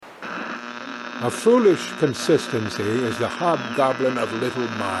A foolish consistency is the hobgoblin of little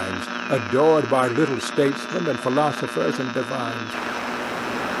minds, adored by little statesmen and philosophers and divines.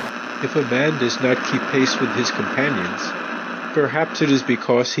 If a man does not keep pace with his companions, perhaps it is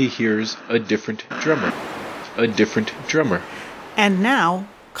because he hears a different drummer. A different drummer. And now,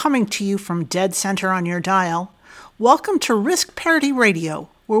 coming to you from dead center on your dial, welcome to Risk Parity Radio,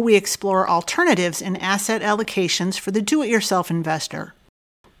 where we explore alternatives in asset allocations for the do-it-yourself investor.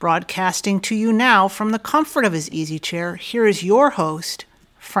 Broadcasting to you now from the comfort of his easy chair, here is your host,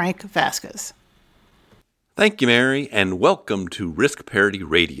 Frank Vasquez. Thank you, Mary, and welcome to Risk Parity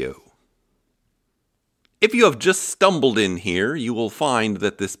Radio. If you have just stumbled in here, you will find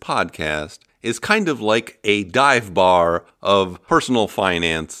that this podcast is kind of like a dive bar of personal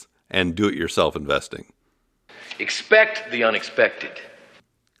finance and do-it-yourself investing. Expect the unexpected.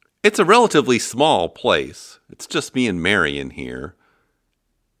 It's a relatively small place. It's just me and Mary in here.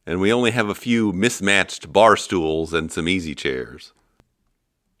 And we only have a few mismatched bar stools and some easy chairs.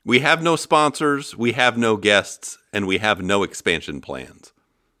 We have no sponsors, we have no guests, and we have no expansion plans.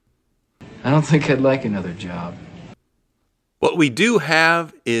 I don't think I'd like another job. What we do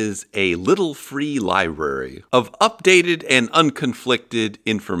have is a little free library of updated and unconflicted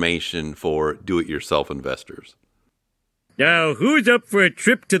information for do-it-yourself investors. Now, who's up for a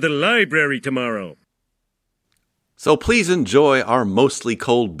trip to the library tomorrow? So please enjoy our mostly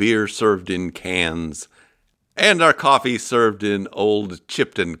cold beer served in cans and our coffee served in old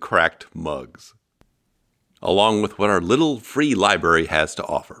chipped and cracked mugs, along with what our little free library has to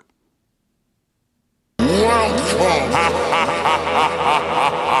offer.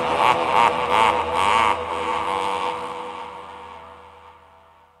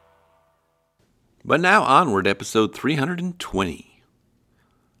 But now onward, episode 320.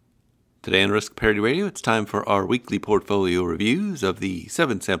 Today on Risk Parity Radio, it's time for our weekly portfolio reviews of the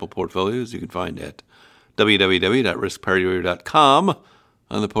 7 sample portfolios you can find at www.riskparityradio.com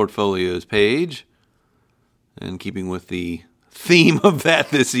on the portfolios page. And keeping with the theme of that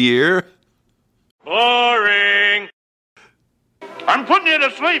this year... Boring! I'm putting you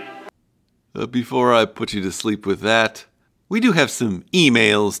to sleep! Before I put you to sleep with that, we do have some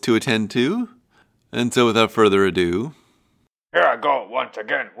emails to attend to. And so without further ado... Here I go once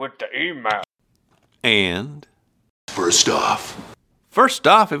again with the email. And... First off,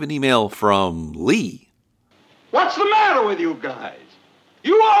 I have an email from Lee. What's the matter with you guys?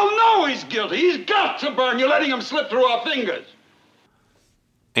 You all know he's guilty. He's got to burn. You're letting him slip through our fingers.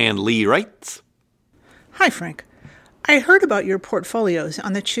 And Lee writes... Hi, Frank. I heard about your portfolios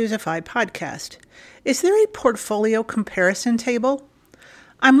on the Choosify podcast. Is there a portfolio comparison table?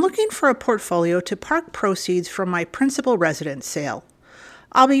 I'm looking for a portfolio to park proceeds from my principal residence sale.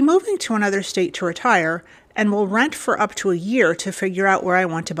 I'll be moving to another state to retire and will rent for up to a year to figure out where I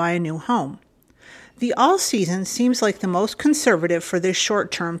want to buy a new home. The all-season seems like the most conservative for this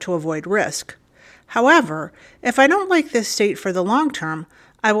short term to avoid risk. However, if I don't like this state for the long term,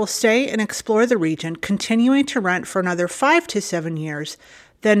 I will stay and explore the region, continuing to rent for another 5 to 7 years,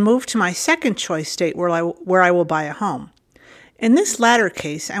 then move to my second choice state where I will buy a home. In this latter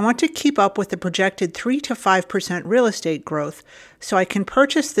case, I want to keep up with the projected 3 to 5% real estate growth so I can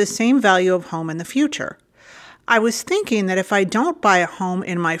purchase the same value of home in the future. I was thinking that if I don't buy a home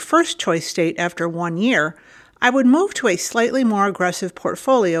in my first choice state after 1 year, I would move to a slightly more aggressive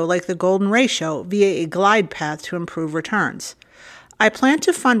portfolio like the Golden Ratio via a glide path to improve returns. I plan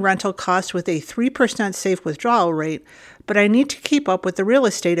to fund rental costs with a 3% safe withdrawal rate, but I need to keep up with the real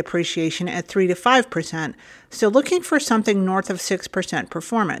estate appreciation at 3 to 5%, so looking for something north of 6%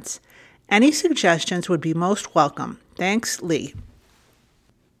 performance. Any suggestions would be most welcome. Thanks, Lee.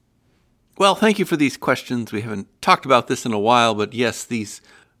 Well, thank you for these questions. We haven't talked about this in a while, but yes, these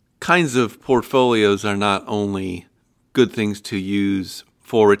kinds of portfolios are not only good things to use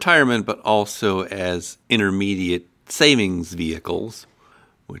for retirement, but also as intermediate savings vehicles,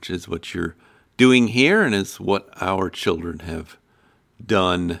 which is what you're doing here and is what our children have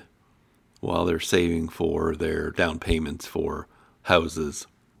done while they're saving for their down payments for houses.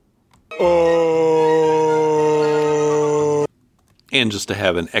 Oh. And just to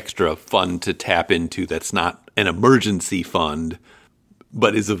have an extra fund to tap into that's not an emergency fund,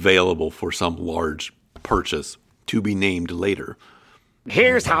 but is available for some large purchase to be named later.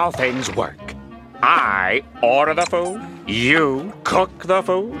 Here's how things work. I order the food, you cook the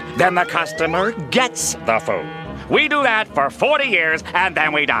food, then the customer gets the food. We do that for 40 years, and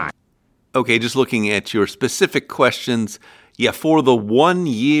then we die. Okay, just looking at your specific questions, yeah, for the 1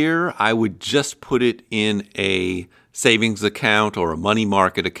 year, I would just put it in a savings account or a money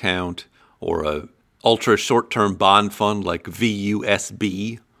market account or a ultra short-term bond fund like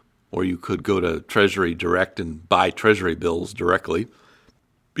VUSB. or you could go to Treasury Direct and buy Treasury bills directly,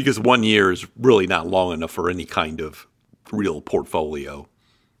 because 1 year is really not long enough for any kind of real portfolio.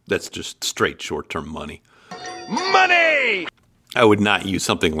 That's just straight short-term money. Money! I would not use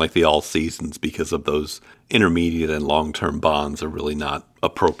something like the All Seasons because of those intermediate and long-term bonds are really not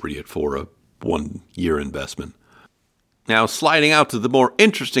appropriate for a 1 year investment. Now, sliding out to the more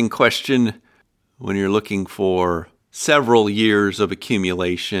interesting question, when you're looking for several years of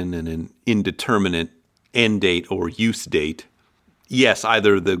accumulation and an indeterminate end date or use date, yes,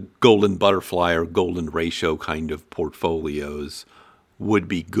 either the golden butterfly or golden ratio kind of portfolios would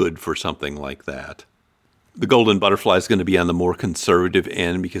be good for something like that. The golden butterfly is going to be on the more conservative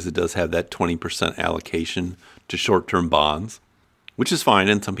end because it does have that 20% allocation to short-term bonds, which is fine,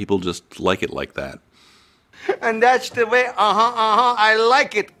 and some people just like it like that. And that's the way, I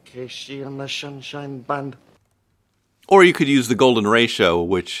like it. Casey on the Sunshine Band. Or you could use the golden ratio,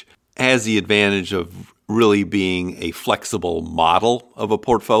 which has the advantage of really being a flexible model of a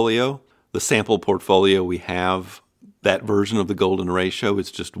portfolio. The sample portfolio we have, that version of the golden ratio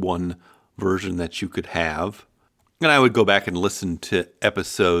is just one version that you could have. And I would go back and listen to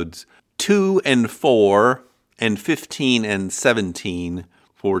episodes 2 and 4 and 15 and 17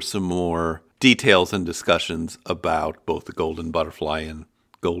 for some more details and discussions about both the golden butterfly and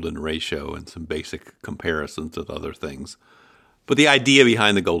golden ratio and some basic comparisons with other things. But the idea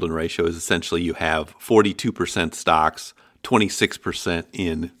behind the golden ratio is essentially you have 42% stocks, 26%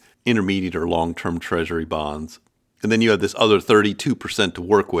 in intermediate or long-term treasury bonds, and then you have this other 32% to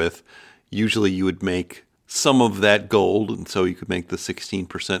work with. Usually you would make some of that gold, and so you could make the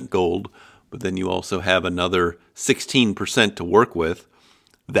 16% gold, but then you also have another 16% to work with.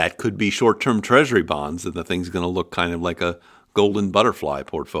 That could be short-term treasury bonds, and the thing's going to look kind of like a golden butterfly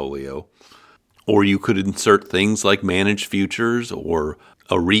portfolio. Or you could insert things like managed futures or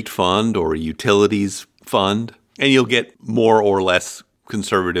a REIT fund or a utilities fund, and you'll get more or less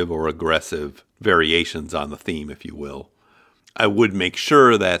conservative or aggressive variations on the theme, if you will. I would make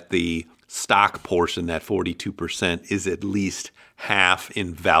sure that the stock portion, that 42%, is at least half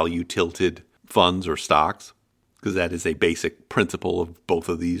in value-tilted funds or stocks, because that is a basic principle of both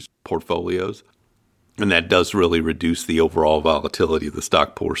of these portfolios. And that does really reduce the overall volatility of the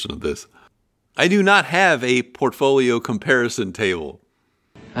stock portion of this. I do not have a portfolio comparison table.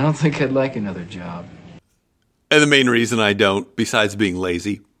 I don't think I'd like another job. And the main reason I don't, besides being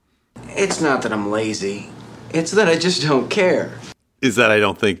lazy, it's not that I'm lazy. It's that I just don't care. Is that I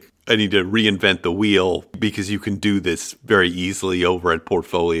don't think I need to reinvent the wheel, because you can do this very easily over at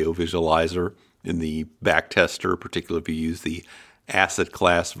Portfolio Visualizer in the backtester, particularly if you use the asset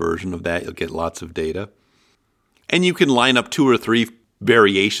class version of that, you'll get lots of data. And you can line up 2 or 3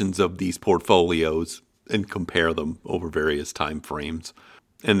 variations of these portfolios and compare them over various time frames,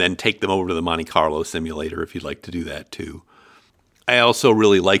 and then take them over to the Monte Carlo simulator if you'd like to do that too. I also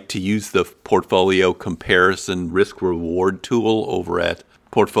really like to use the portfolio comparison risk-reward tool over at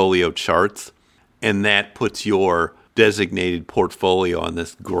Portfolio Charts, and that puts your designated portfolio on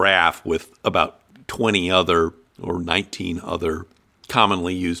this graph with about 20 other or 19 other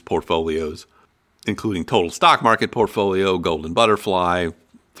commonly used portfolios, including total stock market portfolio, golden butterfly,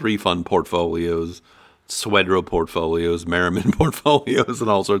 3-fund portfolios, Swedrow portfolios, Merriman portfolios, and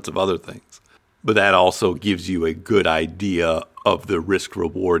all sorts of other things. But that also gives you a good idea of the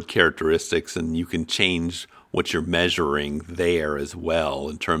risk-reward characteristics, and you can change what you're measuring there as well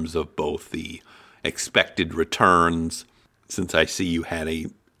in terms of both the expected returns, since I see you had a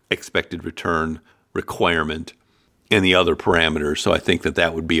expected return requirement, and the other parameters. So I think that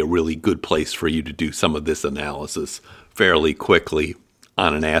that would be a really good place for you to do some of this analysis fairly quickly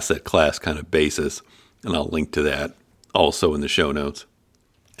on an asset class kind of basis. And I'll link to that also in the show notes.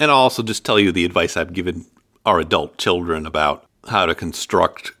 And I'll also just tell you the advice I've given our adult children about how to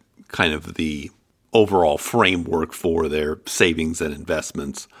construct kind of the overall framework for their savings and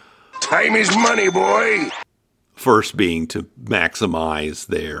investments. Time is money, boy! First being to maximize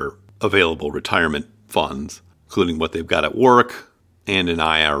their available retirement funds, including what they've got at work and an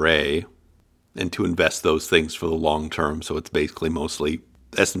IRA, and to invest those things for the long term. So it's basically mostly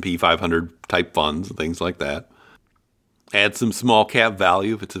S&P 500 type funds and things like that. Add some small cap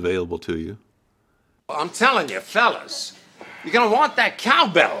value if it's available to you. I'm telling you, fellas, you're going to want that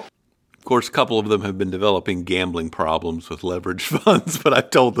cowbell. Of course, a couple of them have been developing gambling problems with leveraged funds, but I've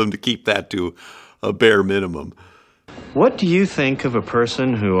told them to keep that to a bare minimum. What do you think of a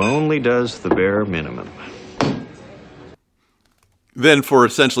person who only does the bare minimum? Then for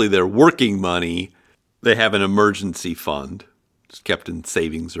essentially their working money, they have an emergency fund. It's kept in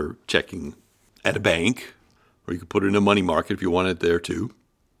savings or checking at a bank, or you could put it in a money market if you want it there too.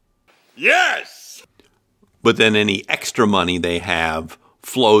 Yes! But then any extra money they have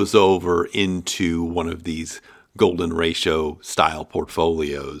flows over into one of these golden ratio style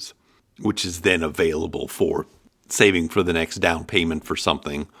portfolios, which is then available for saving for the next down payment for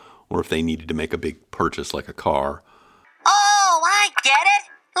something, or if they needed to make a big purchase like a car. Oh, I get it.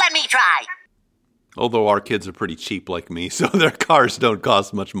 Let me try. Although our kids are pretty cheap like me, so their cars don't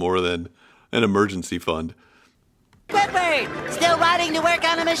cost much more than an emergency fund. Squidward, still riding to work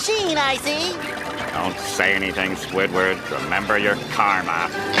on a machine, I see. Don't say anything, Squidward. Remember your karma.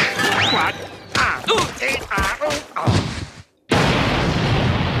 What?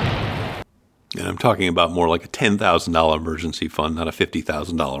 And I'm talking about more like a $10,000 emergency fund, not a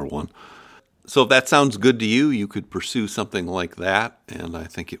 $50,000 one. So if that sounds good to you, you could pursue something like that, and I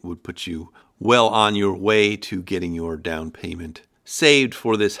think it would put you well on your way to getting your down payment saved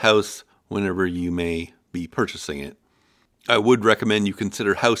for this house whenever you may be purchasing it. I would recommend you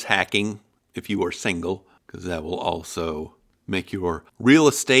consider house hacking if you are single, because that will also make your real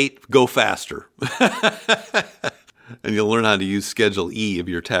estate go faster. And you'll learn how to use Schedule E of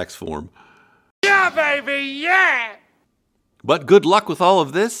your tax form. Yeah, baby, yeah! But good luck with all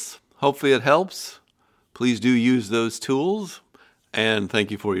of this. Hopefully it helps. Please do use those tools. And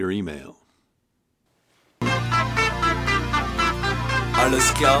thank you for your email.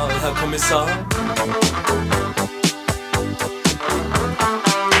 Alles klar, Herr Kommissar?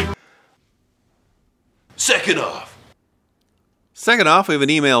 Second off, we have an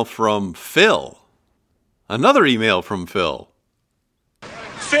email from Phil. Another email from Phil.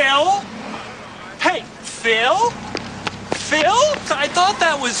 Phil? Hey, Phil? Phil? I thought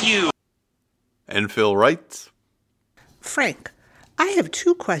that was you. And Phil writes, Frank, I have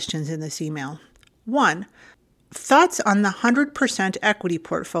 2 questions in this email. 1, thoughts on the 100% equity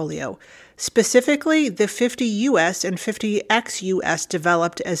portfolio, specifically the 50 U.S. and 50 ex-U.S.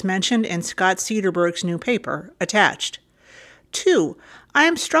 developed as mentioned in Scott Cederberg's new paper, attached. 2, I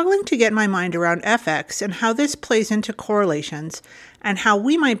am struggling to get my mind around FX and how this plays into correlations and how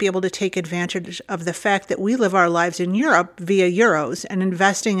we might be able to take advantage of the fact that we live our lives in Europe via euros and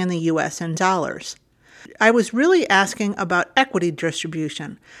investing in the U.S. in dollars. I was really asking about equity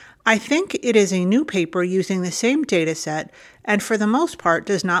distribution. I think it is a new paper using the same data set and for the most part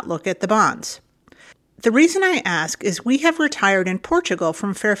does not look at the bonds. The reason I ask is we have retired in Portugal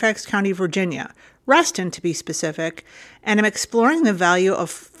from Fairfax County, Virginia, Reston to be specific, and am exploring the value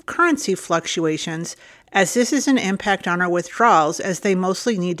of currency fluctuations as this is an impact on our withdrawals as they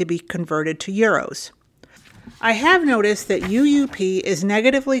mostly need to be converted to euros. I have noticed that UUP is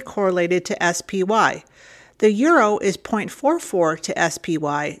negatively correlated to SPY. The euro is 0.44 to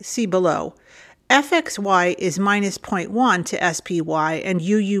SPY, see below. FXY is minus 0.1 to SPY, and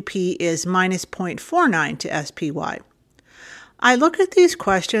UUP is minus 0.49 to SPY. I look at these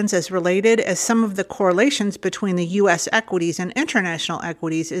questions as related as some of the correlations between the U.S. equities and international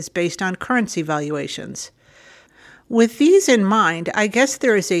equities is based on currency valuations. With these in mind, I guess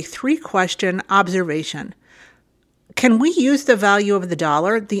there is a 3-question observation. Can we use the value of the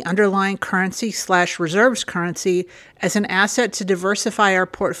dollar, the underlying currency/reserves currency, as an asset to diversify our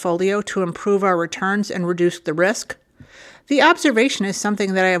portfolio to improve our returns and reduce the risk? The observation is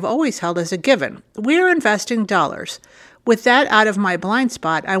something that I have always held as a given. We are investing dollars. With that out of my blind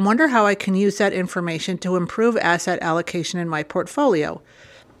spot, I wonder how I can use that information to improve asset allocation in my portfolio.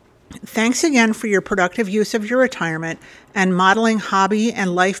 Thanks again for your productive use of your retirement and modeling hobby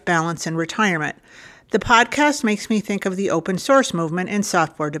and life balance in retirement. The podcast makes me think of the open source movement in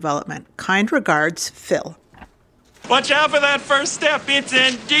software development. Kind regards, Phil. Watch out for that first step. It's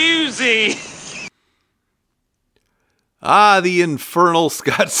a doozy. The infernal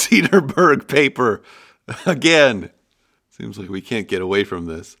Scott Cederberg paper. Again. Seems like we can't get away from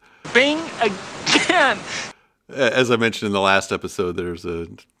this. Bing again. As I mentioned in the last episode, there's a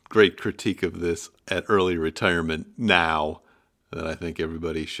great critique of this at Early Retirement Now that I think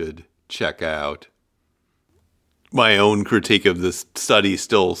everybody should check out. My own critique of this study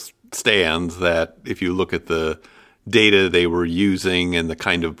still stands that if you look at the data they were using and the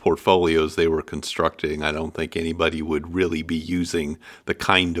kind of portfolios they were constructing, I don't think anybody would really be using the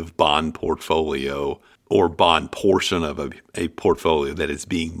kind of bond portfolio or bond portion of a portfolio that is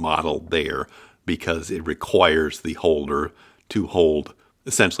being modeled there, because it requires the holder to hold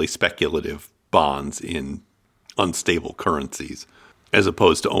essentially speculative bonds in unstable currencies, as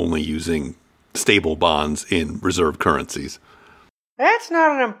opposed to only using stable bonds in reserve currencies. That's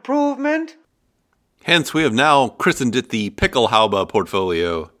not an improvement. Hence, we have now christened it the Pickelhaube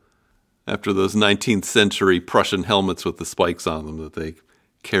portfolio, after those 19th century Prussian helmets with the spikes on them that they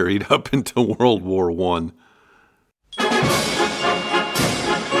carried up into World War I.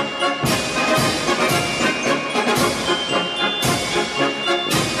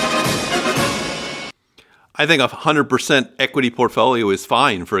 I think a 100% equity portfolio is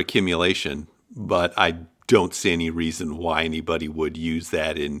fine for accumulation, but I don't see any reason why anybody would use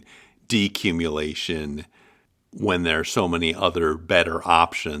that in decumulation when there are so many other better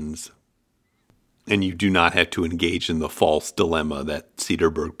options, and you do not have to engage in the false dilemma that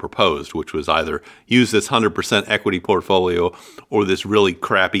Cederberg proposed, which was either use this 100% equity portfolio or this really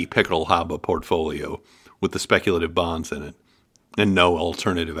crappy Pickelhaube portfolio with the speculative bonds in it and no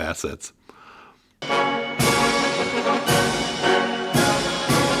alternative assets.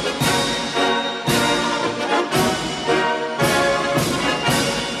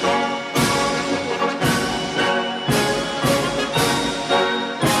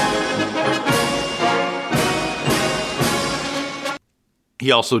 He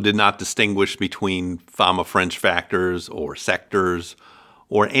also did not distinguish between Fama French factors or sectors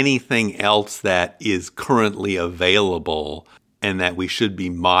or anything else that is currently available and that we should be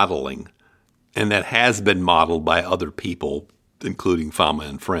modeling and that has been modeled by other people, including Fama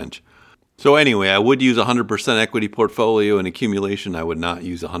and French. So anyway, I would use a 100% equity portfolio in accumulation. I would not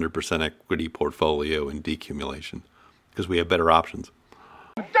use a 100% equity portfolio in decumulation because we have better options.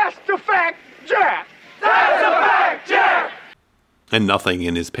 That's the fact, Jack! That's the fact, Jack! And nothing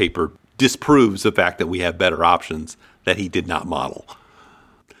in his paper disproves the fact that we have better options that he did not model.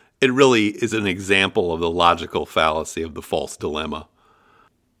 It really is an example of the logical fallacy of the false dilemma.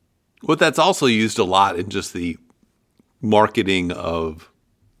 But that's also used a lot in just the marketing of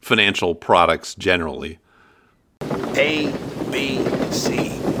financial products generally. A, B,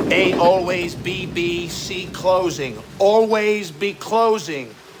 C. A always B, B, C closing. Always be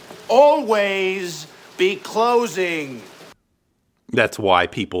closing. Always be closing. That's why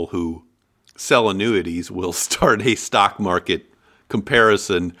people who sell annuities will start a stock market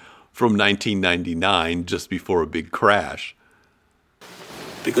comparison from 1999 just before a big crash.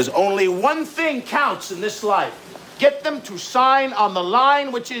 Because only one thing counts in this life. Get them to sign on the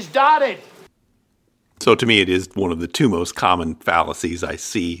line which is dotted. So to me, it is one of the two most common fallacies I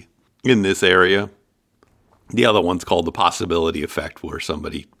see in this area. The other one's called the possibility effect, where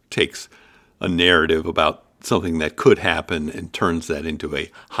somebody takes a narrative about something that could happen and turns that into a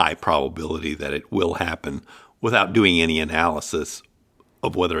high probability that it will happen without doing any analysis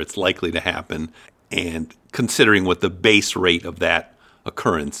of whether it's likely to happen and considering what the base rate of that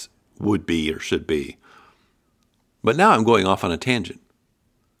occurrence would be or should be. But now I'm going off on a tangent.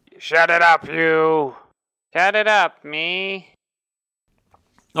 Shut it up, you. Shut it up, me.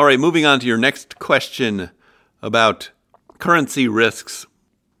 All right, moving on to your next question about currency risks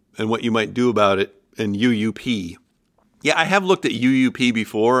and what you might do about it and UUP. Yeah, I have looked at UUP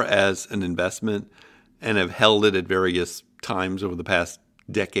before as an investment and have held it at various times over the past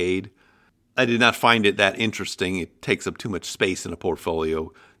decade. I did not find it that interesting. It takes up too much space in a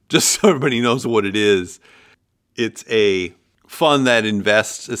portfolio. Just so everybody knows what it is, it's a fund that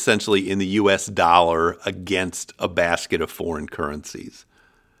invests essentially in the US dollar against a basket of foreign currencies.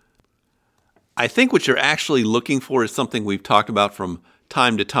 I think what you're actually looking for is something we've talked about from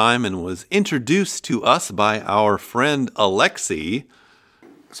time to time and was introduced to us by our friend Alexei.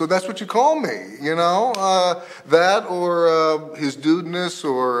 So that's what you call me, you know? That or his dudeness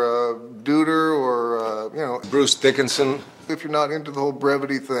or Duder or, Bruce Dickinson. If you're not into the whole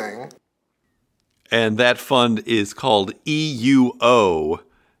brevity thing. And that fund is called EUO,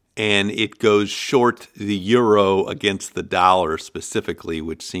 and it goes short the euro against the dollar specifically,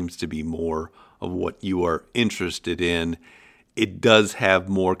 which seems to be more of what you are interested in. It does have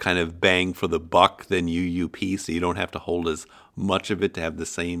more kind of bang for the buck than UUP, so you don't have to hold as much of it to have the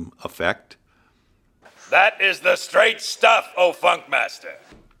same effect. That is the straight stuff, oh Funkmaster.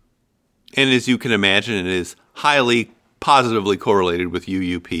 And as you can imagine, it is highly positively correlated with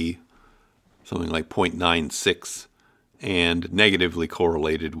UUP, something like 0.96, and negatively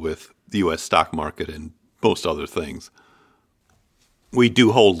correlated with the U.S. stock market and most other things. We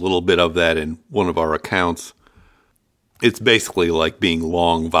do hold a little bit of that in one of our accounts. It's basically like being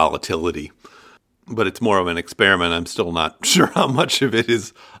long volatility, but it's more of an experiment. I'm still not sure how much of it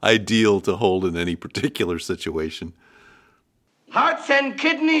is ideal to hold in any particular situation. Hearts and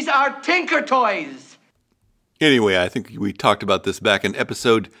kidneys are tinker toys. Anyway, I think we talked about this back in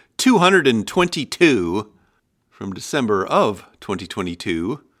episode 222 from December of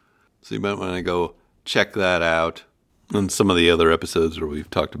 2022. So you might want to go check that out and some of the other episodes where we've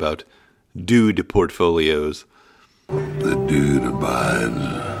talked about dude portfolios. The dude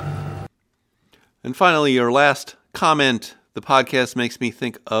abides. And finally, your last comment. The podcast makes me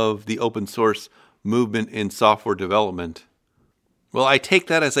think of the open source movement in software development. Well, I take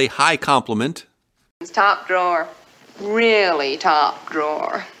that as a high compliment. Top drawer. Really top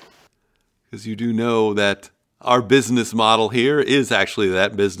drawer. because you do know that our business model here is actually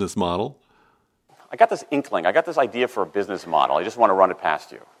that business model. I got this inkling. I got this idea for a business model. I just want to run it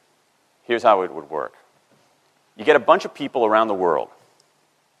past you. Here's how it would work. You get a bunch of people around the world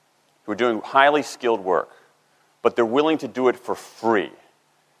who are doing highly skilled work, but they're willing to do it for free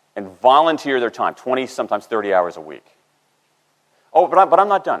and volunteer their time, 20, sometimes 30 hours a week. Oh, but I'm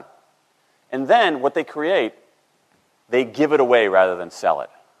not done. And then what they create, they give it away rather than sell it.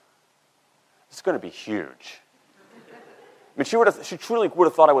 It's going to be huge. I mean, she truly would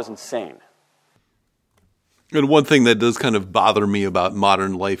have thought I was insane. And one thing that does kind of bother me about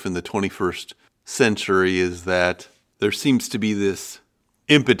modern life in the 21st century is that there seems to be this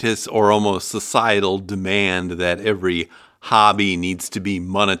impetus or almost societal demand that every hobby needs to be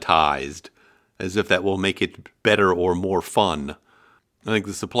monetized, as if that will make it better or more fun. I think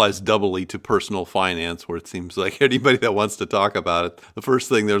this applies doubly to personal finance, where it seems like anybody that wants to talk about it, the first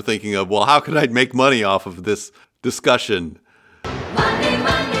thing they're thinking of, well, how can I make money off of this discussion? Money,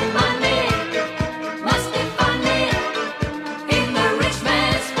 money, money must be funny in the rich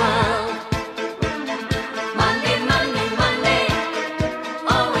man's world. Money, money, money,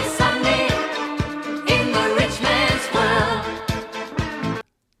 always sunny in the rich man's world.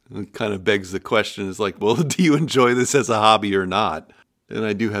 It kind of begs the question, is like, well, do you enjoy this as a hobby or not? And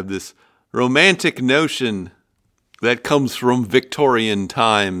I do have this romantic notion that comes from Victorian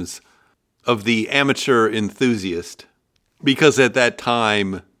times of the amateur enthusiast. Because at that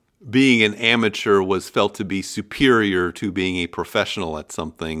time, being an amateur was felt to be superior to being a professional at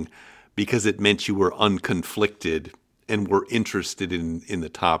something, because it meant you were unconflicted and were interested in the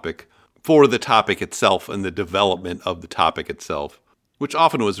topic, for the topic itself and the development of the topic itself, which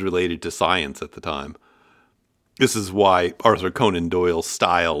often was related to science at the time. This is why Arthur Conan Doyle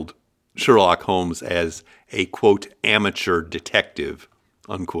styled Sherlock Holmes as a, quote, amateur detective,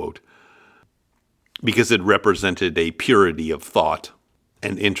 unquote, because it represented a purity of thought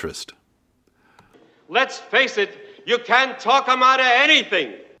and interest. Let's face it, you can't talk them out of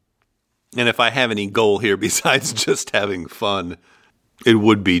anything. And if I have any goal here besides just having fun, it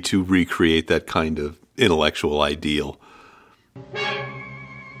would be to recreate that kind of intellectual ideal.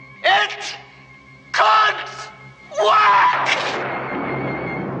 It could work!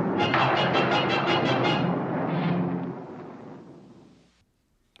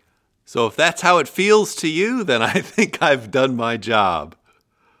 So if that's how it feels to you, then I think I've done my job.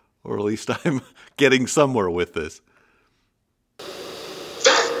 Or at least I'm getting somewhere with this.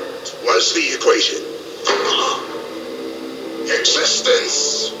 That was the equation.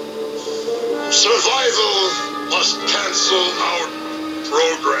 Existence. Survival must cancel our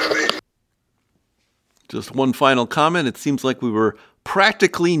programming. Just one final comment. It seems like we were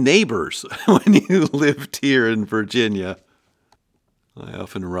practically neighbors when you lived here in Virginia. I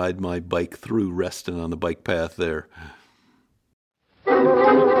often ride my bike through Reston on the bike path there.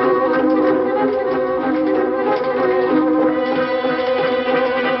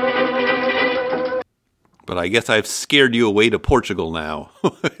 But I guess I've scared you away to Portugal now,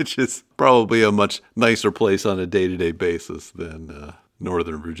 which is probably a much nicer place on a day-to-day basis than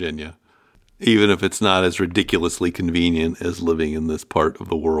Northern Virginia, even if it's not as ridiculously convenient as living in this part of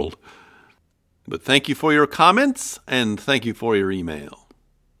the world. But thank you for your comments, and thank you for your email.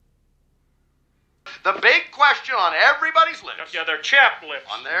 The big question on everybody's lips. Yeah, their chap lips.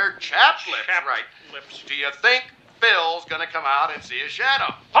 On their chap lips, right. Lips. Do you think Phil's gonna come out and see a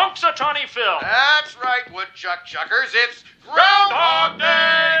shadow? Punxsutawney Phil. That's right, woodchuck chuckers. It's Groundhog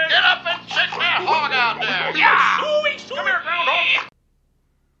Day! Get up and check that hog out there! Yeah! Come here, Groundhog!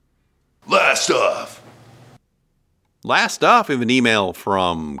 Last off, we have an email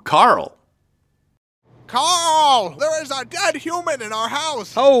from Carl. Carl, there is a dead human in our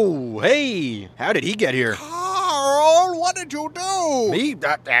house. Oh, hey. How did he get here? Carl, what did you do? Me?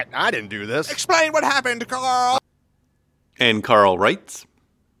 I didn't do this. Explain what happened, Carl. And Carl writes,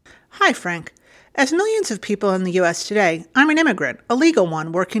 Hi, Frank. As millions of people in the U.S. today, I'm an immigrant, a legal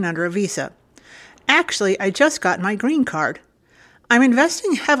one working under a visa. Actually, I just got my green card. I'm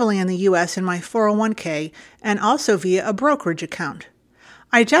investing heavily in the U.S. in my 401k and also via a brokerage account.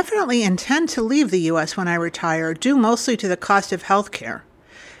 I definitely intend to leave the U.S. when I retire, due mostly to the cost of health care.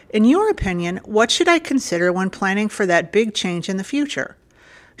 In your opinion, what should I consider when planning for that big change in the future?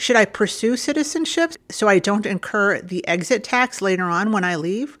 Should I pursue citizenship so I don't incur the exit tax later on when I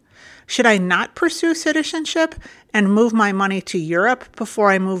leave? Should I not pursue citizenship and move my money to Europe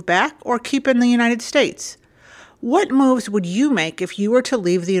before I move back, or keep in the United States? What moves would you make if you were to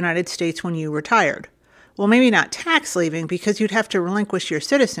leave the United States when you retired? Well, maybe not tax leaving, because you'd have to relinquish your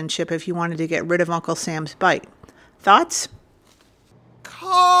citizenship if you wanted to get rid of Uncle Sam's bite. Thoughts?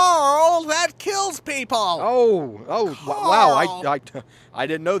 Carl, that kills people. Wow, I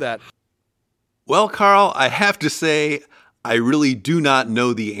didn't know that. Well, Carl, I have to say, I really do not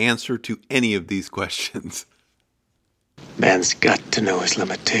know the answer to any of these questions. Man's got to know his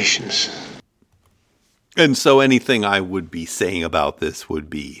limitations. And so anything I would be saying about this would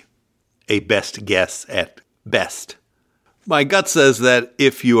be a best guess at best. My gut says that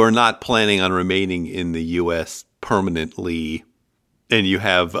if you are not planning on remaining in the U.S. permanently and you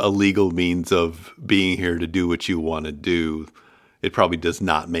have a legal means of being here to do what you want to do, it probably does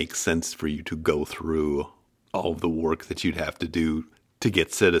not make sense for you to go through all of the work that you'd have to do to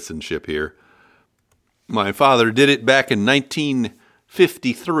get citizenship here. My father did it back in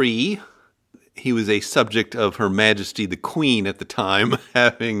 1953. He was a subject of Her Majesty the Queen at the time,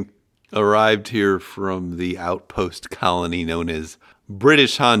 having arrived here from the outpost colony known as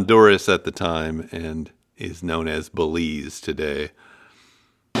British Honduras at the time and is known as Belize today.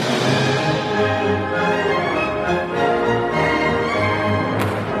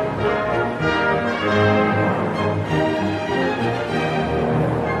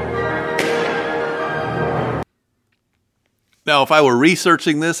 Now, if I were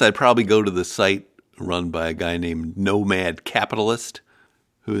researching this, I'd probably go to the site run by a guy named Nomad Capitalist,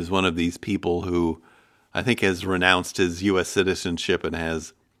 who is one of these people who I think has renounced his U.S. citizenship and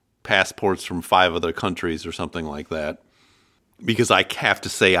has passports from 5 other countries or something like that. Because I have to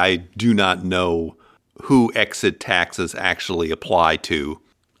say, I do not know who exit taxes actually apply to.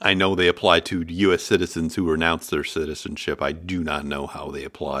 I know they apply to U.S. citizens who renounce their citizenship. I do not know how they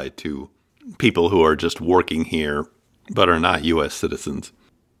apply to people who are just working here but are not U.S. citizens.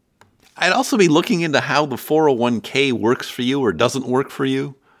 I'd also be looking into how the 401k works for you or doesn't work for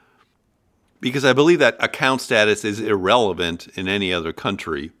you, because I believe that account status is irrelevant in any other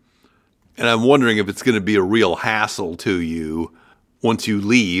country. And I'm wondering if it's going to be a real hassle to you once you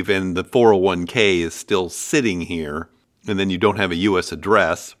leave and the 401k is still sitting here and then you don't have a U.S.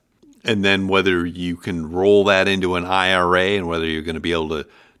 address, and then whether you can roll that into an IRA and whether you're going to be able to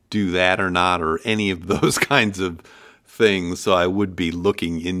do that or not, or any of those kinds of things. So I would be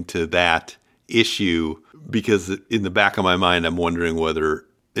looking into that issue, because in the back of my mind, I'm wondering whether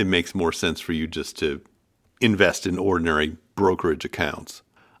it makes more sense for you just to invest in ordinary brokerage accounts.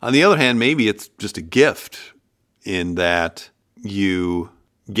 On the other hand, maybe it's just a gift in that you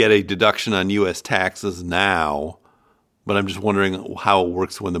get a deduction on U.S. taxes now, but I'm just wondering how it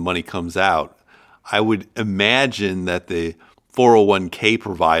works when the money comes out. I would imagine that the 401k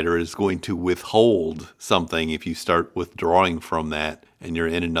provider is going to withhold something if you start withdrawing from that and you're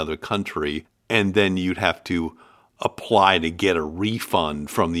in another country, and then you'd have to apply to get a refund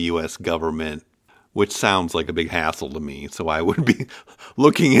from the U.S. government, which sounds like a big hassle to me. So I would be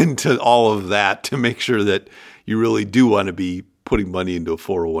looking into all of that to make sure that you really do want to be putting money into a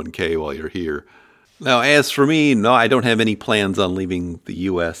 401k while you're here. Now, as for me, no, I don't have any plans on leaving the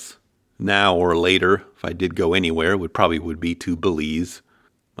U.S. now or later. If I did go anywhere, it probably would be to Belize.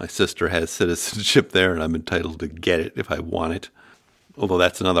 My sister has citizenship there, and I'm entitled to get it if I want it, although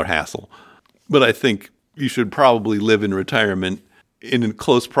that's another hassle. But I think you should probably live in retirement in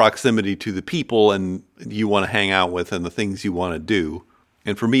close proximity to the people and you want to hang out with and the things you want to do.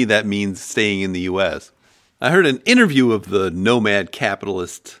 And for me, that means staying in the U.S. I heard an interview of the Nomad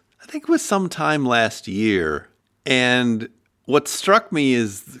Capitalist, I think it was sometime last year, and what struck me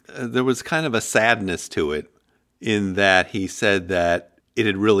is there was kind of a sadness to it, in that he said that it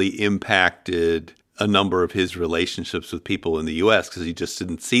had really impacted a number of his relationships with people in the U.S. because he just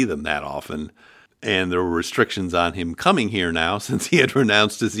didn't see them that often. And there were restrictions on him coming here now since he had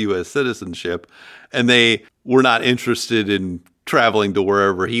renounced his U.S. citizenship, and they were not interested in traveling to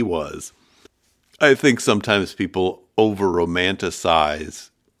wherever he was. I think sometimes people over-romanticize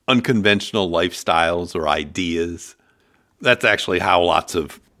unconventional lifestyles or ideas. That's actually how lots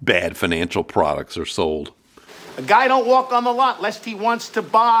of bad financial products are sold. A guy don't walk on the lot lest he wants to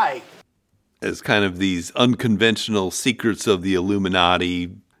buy. As kind of these unconventional secrets of the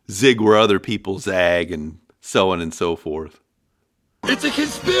Illuminati, zig where other people zag, and so on and so forth. It's a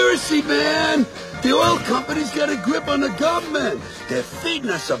conspiracy, man! The oil companies got a grip on the government. They're feeding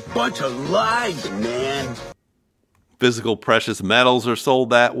us a bunch of lies, man. Physical precious metals are sold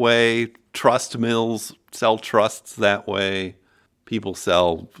that way. Trust mills sell trusts that way. People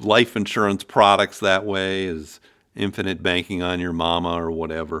sell life insurance products that way, as infinite banking on your mama or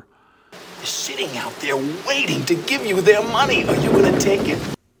whatever. They're sitting out there waiting to give you their money. Are you going to take it?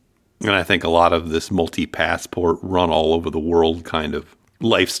 And I think a lot of this multi-passport run all over the world kind of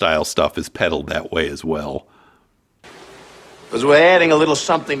lifestyle stuff is peddled that way as well. Because we're adding a little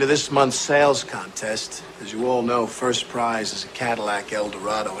something to this month's sales contest. As you all know, first prize is a Cadillac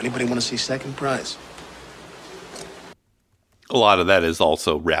Eldorado. Anybody want to see second prize? A lot of that is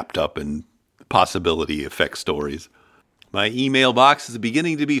also wrapped up in possibility effect stories. My email box is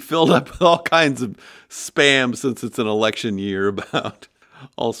beginning to be filled up with all kinds of spam since it's an election year about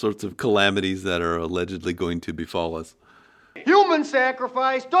all sorts of calamities that are allegedly going to befall us. Human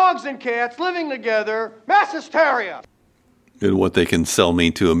sacrifice, dogs and cats living together, mass hysteria. And what they can sell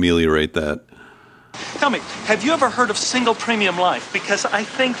me to ameliorate that. Tell me, have you ever heard of single premium life? Because I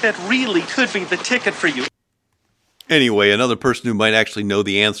think that really could be the ticket for you. Anyway, another person who might actually know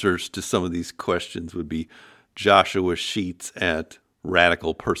the answers to some of these questions would be Joshua Sheets at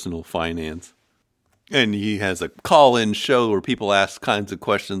Radical Personal Finance. And he has a call-in show where people ask kinds of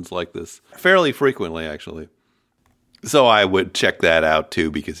questions like this fairly frequently, actually. So I would check that out, too,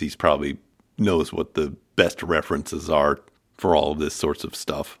 because he's probably knows what the best references are for all of this sorts of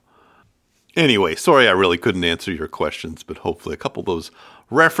stuff. Anyway, sorry I really couldn't answer your questions, but hopefully a couple of those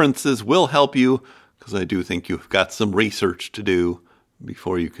references will help you, because I do think you've got some research to do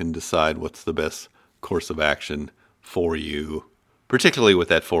before you can decide what's the best course of action for you, particularly with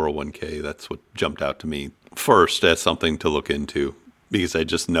that 401k. That's what jumped out to me first as something to look into, because I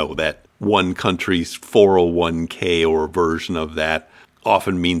just know that one country's 401k or a version of that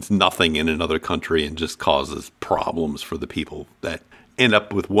often means nothing in another country and just causes problems for the people that end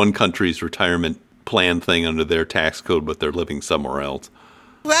up with one country's retirement plan thing under their tax code, but they're living somewhere else.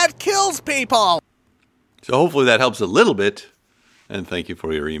 That kills people! So hopefully that helps a little bit, and thank you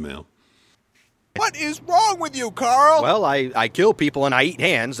for your email. What is wrong with you, Carl? Well, I kill people and I eat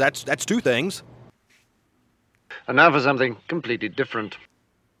hands. That's two things. And now for something completely different.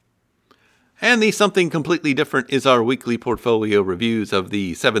 And the something completely different is our weekly portfolio reviews of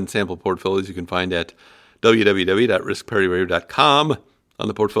the 7 sample portfolios you can find at www.riskpartyradio.com on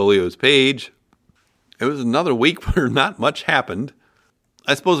the portfolios page. It was another week where not much happened.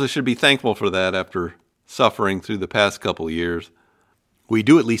 I suppose I should be thankful for that after suffering through the past couple of years. We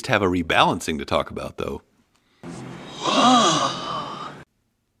do at least have a rebalancing to talk about, though.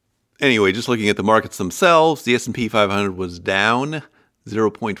 Anyway, just looking at the markets themselves, the S&P 500 was down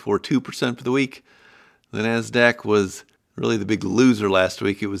 0.42% for the week. The NASDAQ was really the big loser last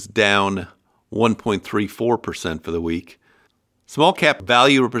week. It was down 1.34% for the week. Small cap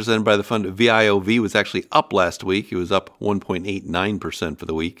value represented by the fund VIOV was actually up last week. It was up 1.89% for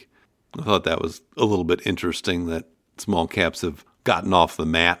the week. I thought that was a little bit interesting that small caps have gotten off the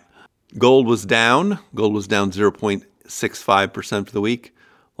mat. Gold was down. Gold was down 0.65% for the week.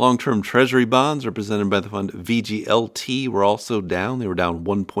 Long-term treasury bonds represented by the fund VGLT were also down. They were down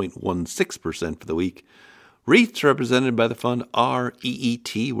 1.16% for the week. REITs represented by the fund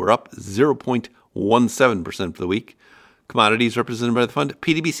REET were up 0.17% for the week. Commodities represented by the fund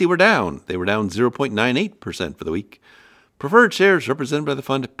PDBC were down. They were down 0.98% for the week. Preferred shares represented by the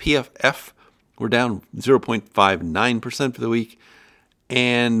fund PFF were down 0.59% for the week.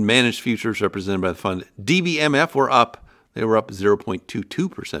 And managed futures represented by the fund DBMF were up. They were up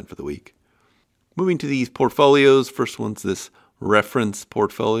 0.22% for the week. Moving to these portfolios, first one's this reference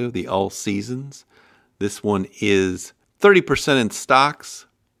portfolio, the All Seasons. This one is 30% in stocks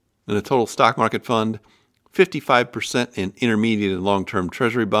in a total stock market fund, 55% in intermediate and long-term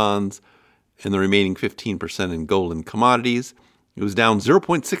treasury bonds, and the remaining 15% in gold and commodities. It was down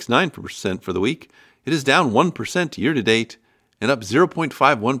 0.69% for the week. It is down 1% year to date and up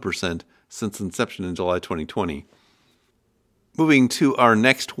 0.51% since inception in July 2020. Moving to our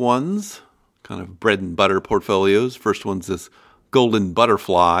next ones, kind of bread and butter portfolios. First one's this Golden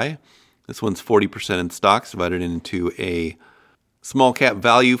Butterfly. This one's 40% in stocks, divided into a small cap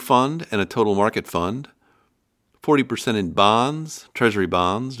value fund and a total market fund. 40% in bonds, treasury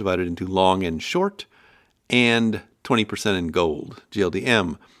bonds, divided into long and short, and 20% in gold,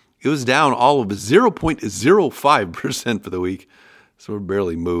 GLDM. It was down all of 0.05% for the week, so it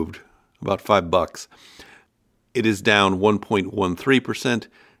barely moved, about $5. It is down 1.13%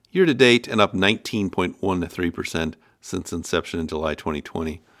 year to date and up 19.13% since inception in July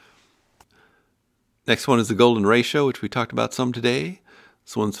 2020. Next one is the golden ratio, which we talked about some today.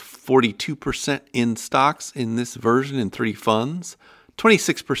 This one's 42% in stocks in this version in 3 funds,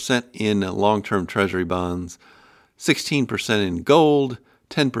 26% in long-term treasury bonds, 16% in gold,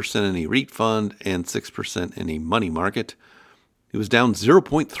 10% in a REIT fund, and 6% in a money market. It was down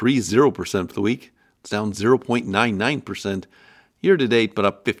 0.30% for the week. It's down 0.99% year to date, but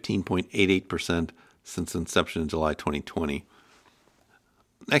up 15.88% since inception in July 2020.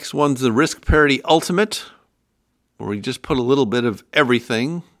 Next one's the Risk Parity Ultimate, where we just put a little bit of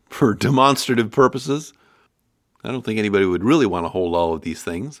everything for demonstrative purposes. I don't think anybody would really want to hold all of these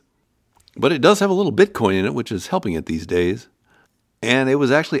things. But it does have a little Bitcoin in it, which is helping it these days. And it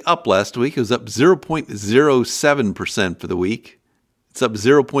was actually up last week. It was up 0.07% for the week. It's up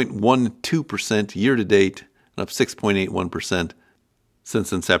 0.12% year to date, and up 6.81%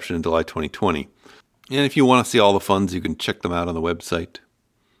 since inception in July 2020. And if you want to see all the funds, you can check them out on the website.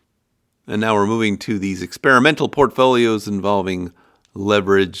 And now we're moving to these experimental portfolios involving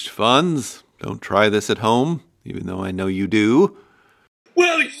leveraged funds. Don't try this at home, even though I know you do.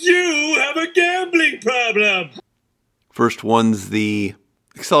 Well, you have a gambling problem. First one's the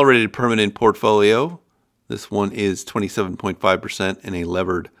accelerated permanent portfolio. This one is 27.5% in a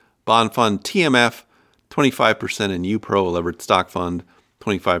levered bond fund, TMF, 25% in UPRO, a levered stock fund,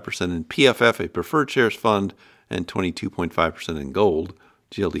 25% in PFF, a preferred shares fund, and 22.5% in gold,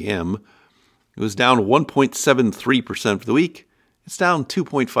 GLDM. It was down 1.73% for the week. It's down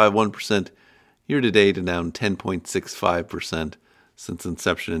 2.51% year to date and down 10.65% since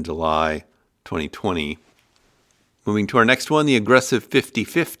inception in July 2020. Moving to our next one, the aggressive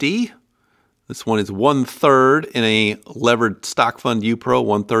 50-50. This one is 1/3 in a levered stock fund, UPRO,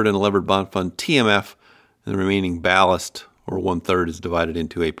 1/3 in a levered bond fund, TMF, and the remaining ballast, or 1/3, is divided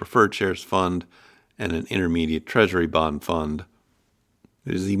into a preferred shares fund and an intermediate treasury bond fund.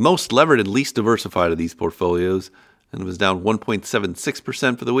 It is the most levered and least diversified of these portfolios, and it was down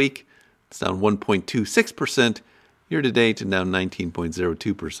 1.76% for the week. It's down 1.26% year to date and down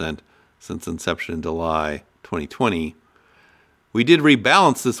 19.02% since inception in July 2020. We did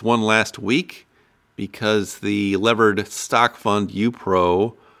rebalance this one last week because the levered stock fund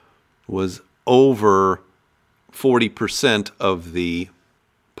UPRO was over 40% of the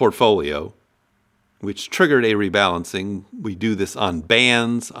portfolio, which triggered a rebalancing. We do this on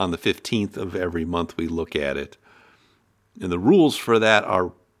bands on the 15th of every month we look at it. And the rules for that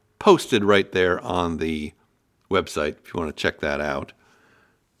are posted right there on the website if you want to check that out.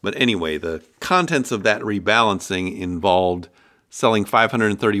 But anyway, the contents of that rebalancing involved selling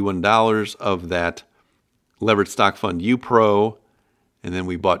 $531 of that levered stock fund UPRO, and then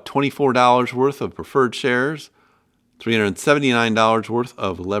we bought $24 worth of preferred shares, $379 worth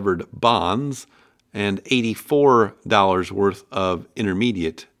of levered bonds, and $84 worth of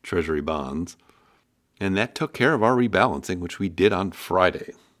intermediate treasury bonds. And that took care of our rebalancing, which we did on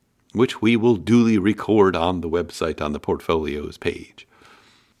Friday, which we will duly record on the website on the portfolios page.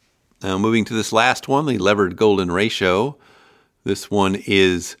 Now moving to this last one, the levered golden ratio. This one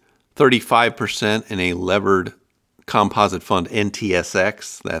is 35% in a levered composite fund,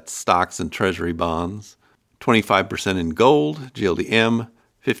 NTSX, that's stocks and treasury bonds, 25% in gold, GLDM,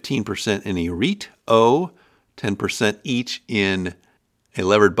 15% in a REIT, O, 10% each in a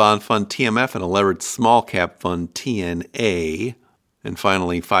levered bond fund, TMF, and a levered small cap fund, TNA, and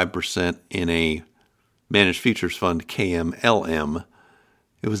finally 5% in a managed futures fund, KMLM.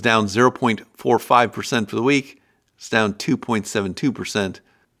 It was down 0.45% for the week. It's down 2.72%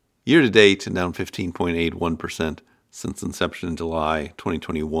 year to date and down 15.81% since inception in July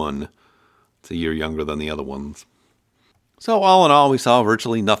 2021. It's a year younger than the other ones. So all in all, we saw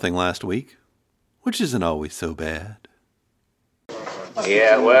virtually nothing last week, which isn't always so bad.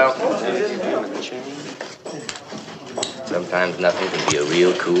 Yeah, well, sometimes nothing can be a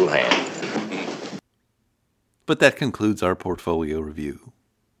real cool hand. But that concludes our portfolio review.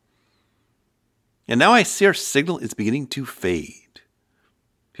 And now I see our signal is beginning to fade.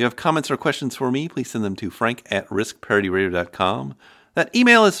 If you have comments or questions for me, please send them to frank@riskparityradio.com. That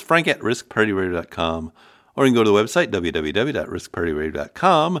email is frank@riskparityradio.com. Or you can go to the website,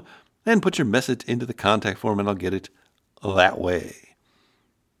 www.riskparityradio.com, and put your message into the contact form, and I'll get it that way.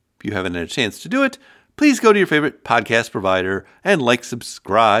 If you haven't had a chance to do it, please go to your favorite podcast provider and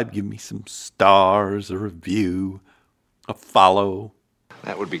subscribe, give me some stars, a review, a follow.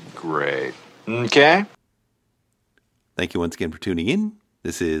 That would be great. Okay. Thank you once again for tuning in.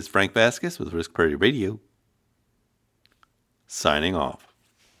 This is Frank Vasquez with Risk Parity Radio, signing off.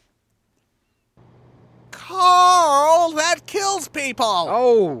 Carl, that kills people.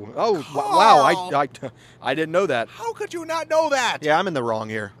 Wow! I didn't know that. How could you not know that? Yeah, I'm in the wrong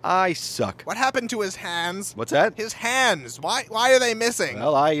here. I suck. What happened to his hands? What's that? His hands. Why are they missing?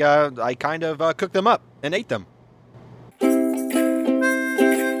 Well, I kind of cooked them up and ate them.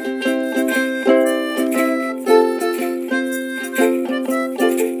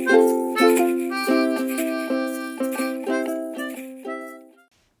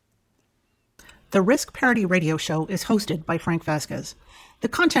 The Risk Parity Radio Show is hosted by Frank Vasquez. The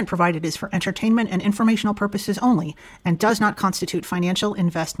content provided is for entertainment and informational purposes only and does not constitute financial,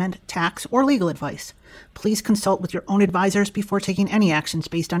 investment, tax, or legal advice. Please consult with your own advisors before taking any actions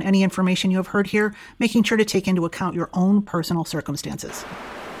based on any information you have heard here, making sure to take into account your own personal circumstances.